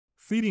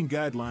Feeding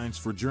guidelines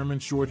for German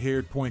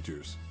Shorthaired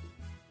Pointers.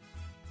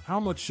 How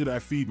much should I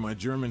feed my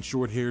German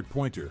Shorthaired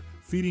Pointer?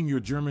 Feeding your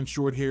German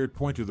Shorthaired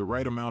Pointer the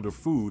right amount of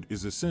food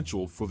is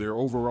essential for their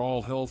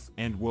overall health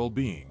and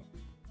well-being.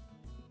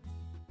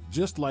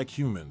 Just like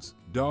humans,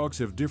 dogs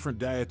have different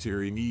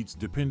dietary needs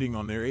depending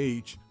on their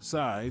age,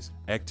 size,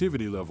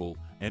 activity level,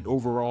 and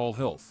overall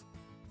health.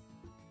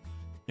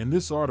 In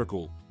this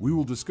article, we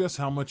will discuss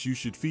how much you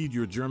should feed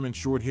your German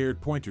Shorthaired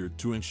Pointer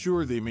to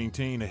ensure they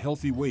maintain a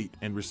healthy weight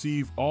and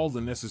receive all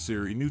the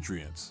necessary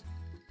nutrients.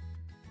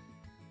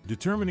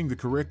 Determining the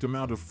correct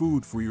amount of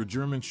food for your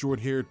German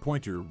Shorthaired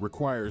Pointer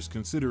requires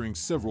considering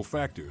several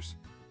factors.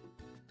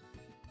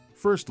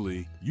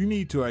 Firstly, you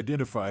need to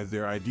identify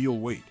their ideal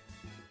weight.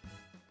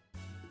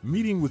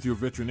 Meeting with your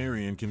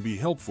veterinarian can be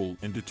helpful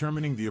in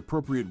determining the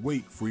appropriate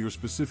weight for your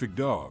specific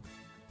dog.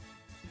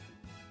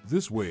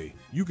 This way,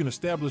 you can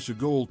establish a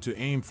goal to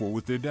aim for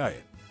with their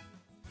diet.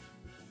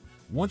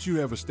 Once you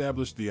have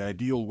established the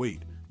ideal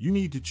weight, you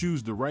need to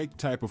choose the right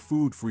type of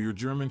food for your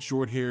German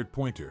Shorthaired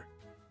Pointer.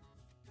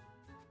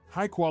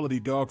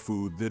 High-quality dog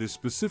food that is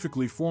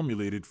specifically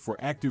formulated for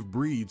active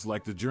breeds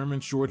like the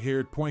German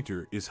Shorthaired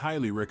Pointer is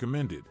highly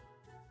recommended.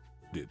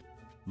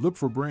 Look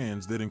for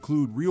brands that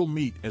include real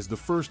meat as the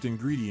first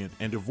ingredient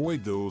and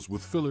avoid those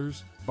with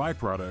fillers,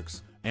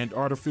 byproducts, and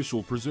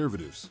artificial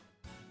preservatives.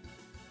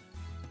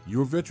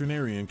 Your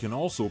veterinarian can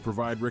also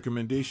provide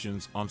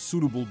recommendations on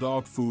suitable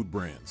dog food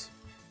brands.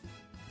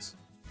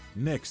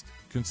 Next,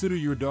 consider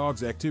your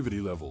dog's activity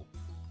level.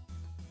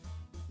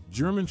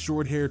 German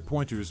Shorthaired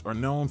Pointers are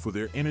known for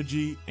their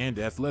energy and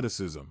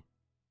athleticism.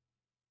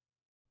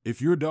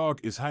 If your dog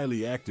is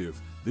highly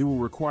active, they will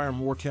require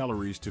more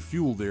calories to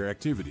fuel their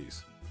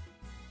activities.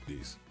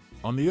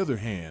 On the other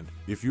hand,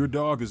 if your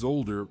dog is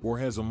older or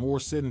has a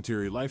more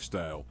sedentary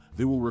lifestyle,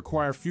 they will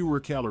require fewer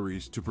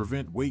calories to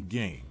prevent weight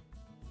gain.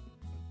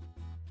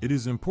 It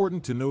is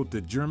important to note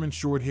that German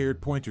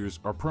Shorthaired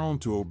Pointers are prone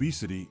to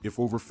obesity if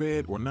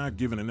overfed or not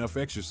given enough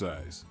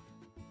exercise.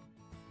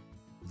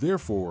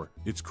 Therefore,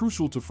 it's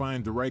crucial to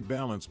find the right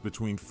balance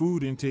between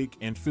food intake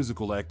and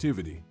physical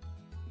activity.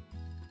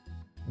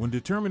 When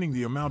determining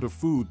the amount of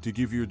food to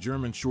give your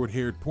German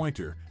Shorthaired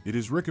Pointer, it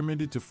is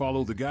recommended to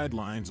follow the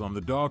guidelines on the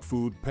dog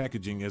food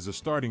packaging as a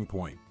starting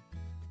point.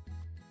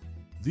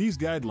 These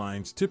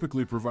guidelines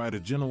typically provide a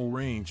general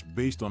range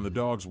based on the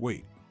dog's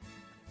weight.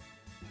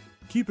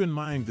 Keep in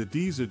mind that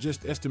these are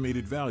just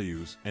estimated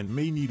values and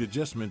may need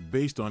adjustment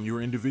based on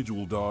your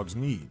individual dog's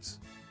needs.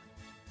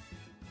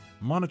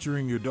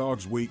 Monitoring your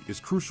dog's weight is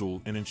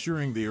crucial in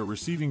ensuring they are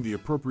receiving the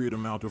appropriate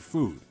amount of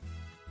food.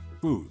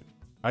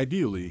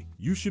 Ideally,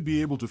 you should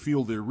be able to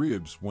feel their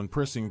ribs when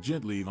pressing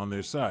gently on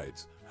their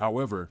sides,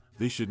 however,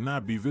 they should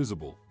not be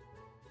visible.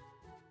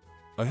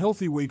 A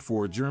healthy weight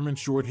for a German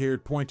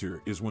Shorthaired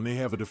Pointer is when they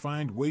have a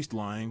defined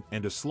waistline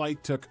and a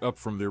slight tuck up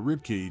from their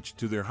ribcage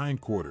to their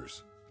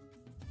hindquarters.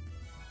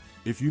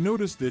 If you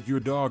notice that your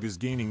dog is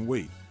gaining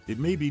weight, it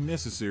may be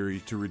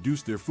necessary to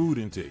reduce their food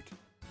intake.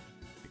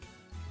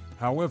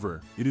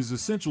 However, it is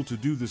essential to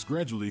do this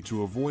gradually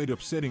to avoid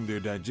upsetting their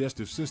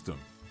digestive system.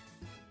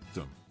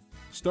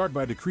 Start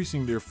by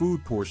decreasing their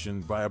food portion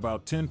by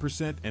about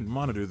 10% and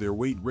monitor their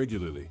weight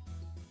regularly.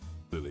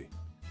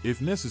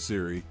 If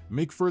necessary,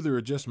 make further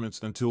adjustments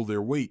until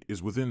their weight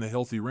is within the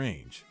healthy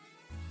range.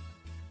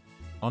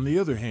 On the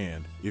other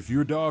hand, if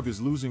your dog is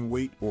losing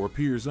weight or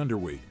appears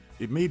underweight,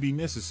 it may be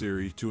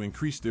necessary to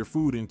increase their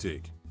food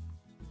intake.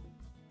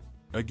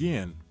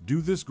 Again, do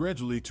this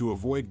gradually to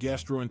avoid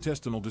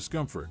gastrointestinal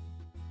discomfort.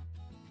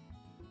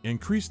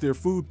 Increase their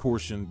food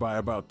portion by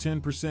about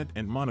 10%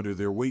 and monitor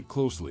their weight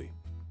closely.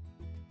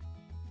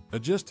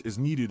 Adjust as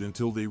needed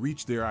until they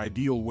reach their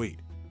ideal weight.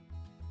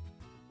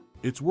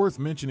 It's worth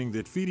mentioning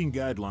that feeding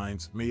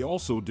guidelines may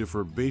also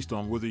differ based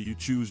on whether you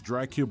choose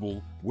dry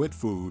kibble, wet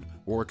food,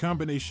 or a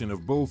combination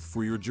of both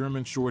for your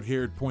German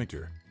Shorthaired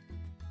Pointer.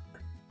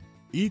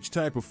 Each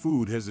type of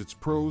food has its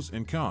pros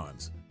and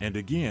cons, and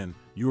again,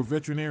 your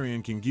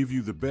veterinarian can give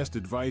you the best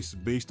advice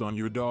based on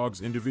your dog's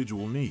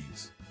individual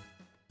needs.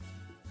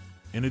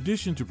 In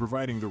addition to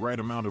providing the right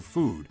amount of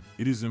food,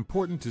 it is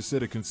important to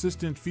set a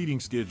consistent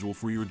feeding schedule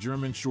for your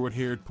German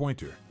Shorthaired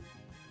Pointer.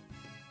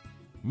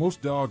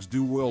 Most dogs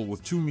do well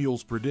with 2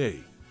 meals per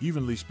day,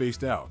 evenly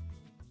spaced out.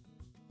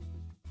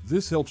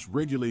 This helps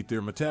regulate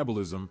their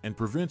metabolism and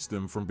prevents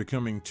them from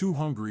becoming too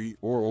hungry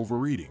or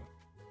overeating.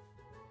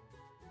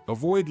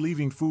 Avoid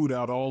leaving food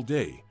out all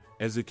day,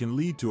 as it can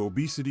lead to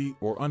obesity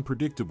or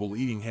unpredictable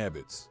eating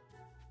habits.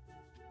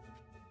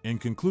 In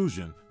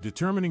conclusion,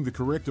 determining the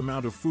correct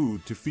amount of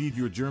food to feed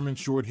your German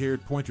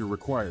Shorthaired Pointer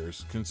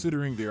requires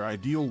considering their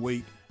ideal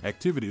weight,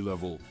 activity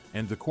level,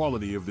 and the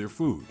quality of their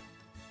food.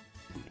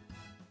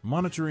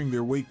 Monitoring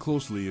their weight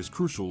closely is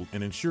crucial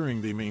in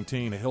ensuring they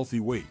maintain a healthy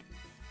weight.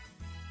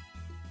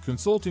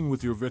 Consulting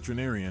with your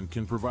veterinarian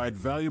can provide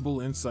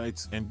valuable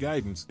insights and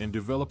guidance in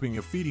developing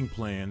a feeding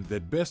plan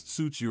that best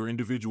suits your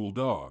individual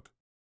dog.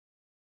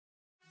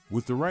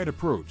 With the right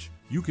approach,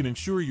 you can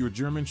ensure your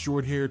German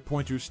Shorthaired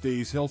Pointer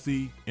stays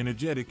healthy,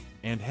 energetic,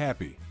 and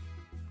happy.